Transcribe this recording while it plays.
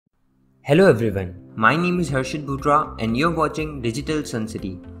Hello everyone, my name is Harshit Bhutra and you're watching Digital Sun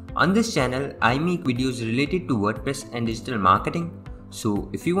City. On this channel, I make videos related to WordPress and digital marketing.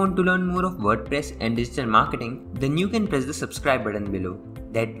 So if you want to learn more of WordPress and digital marketing, then you can press the subscribe button below.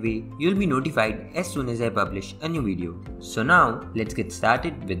 That way, you'll be notified as soon as I publish a new video. So now, let's get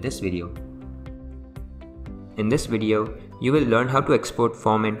started with this video. In this video, you will learn how to export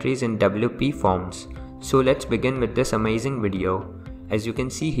form entries in WPForms. So let's begin with this amazing video. As you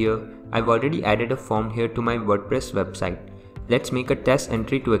can see here, I've already added a form here to my WordPress website. Let's make a test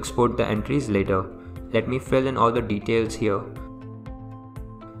entry to export the entries later. Let me fill in all the details here.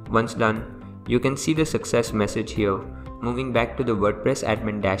 Once done, you can see the success message here. Moving back to the WordPress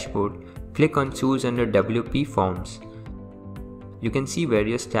admin dashboard, click on Choose under WPForms. You can see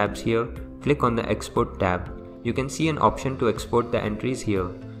various tabs here. Click on the Export tab. You can see an option to export the entries here.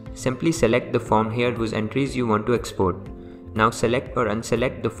 Simply select the form here whose entries you want to export. Now select or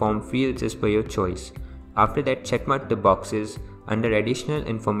unselect the form fields as per your choice. After that, checkmark the boxes under additional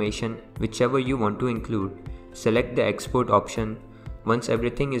information whichever you want to include. Select the export option. Once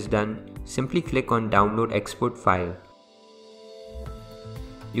everything is done, simply click on download export file.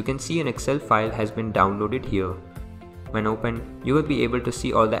 You can see an Excel file has been downloaded here. When opened, you will be able to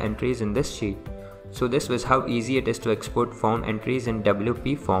see all the entries in this sheet. So this was how easy it is to export form entries in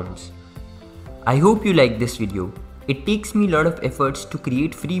WPForms. I hope you liked this video. It takes me a lot of efforts to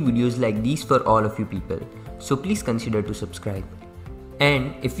create free videos like these for all of you people, so please consider to subscribe.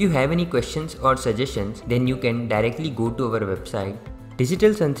 And if you have any questions or suggestions, then you can directly go to our website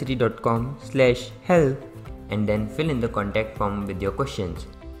digitalsuncity.com/help and then fill in the contact form with your questions.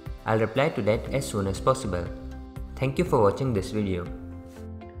 I'll reply to that as soon as possible. Thank you for watching this video.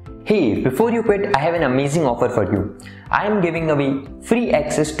 Hey, before you quit, I have an amazing offer for you. I am giving away free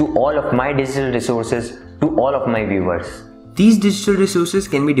access to all of my digital resources to all of my viewers. These digital resources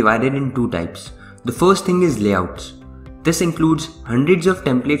can be divided in two types. The first thing is layouts. This includes hundreds of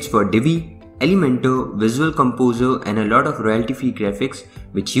templates for Divi, Elementor, Visual Composer and a lot of royalty-free graphics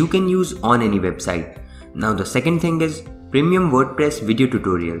which you can use on any website. Now the second thing is premium WordPress video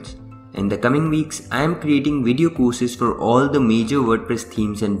tutorials. In the coming weeks, I am creating video courses for all the major WordPress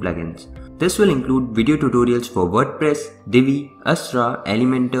themes and plugins. This will include video tutorials for WordPress, Divi, Astra,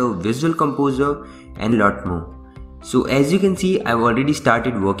 Elementor, Visual Composer and a lot more. So as you can see, I've already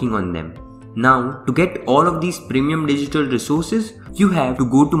started working on them. Now to get all of these premium digital resources, you have to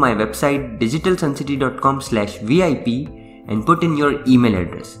go to my website digitalsuncity.com/VIP and put in your email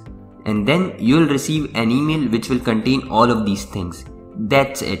address. And then you'll receive an email which will contain all of these things.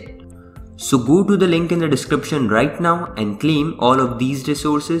 That's it. So go to the link in the description right now and claim all of these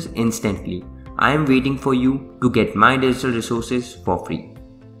resources instantly. I am waiting for you to get my digital resources for free.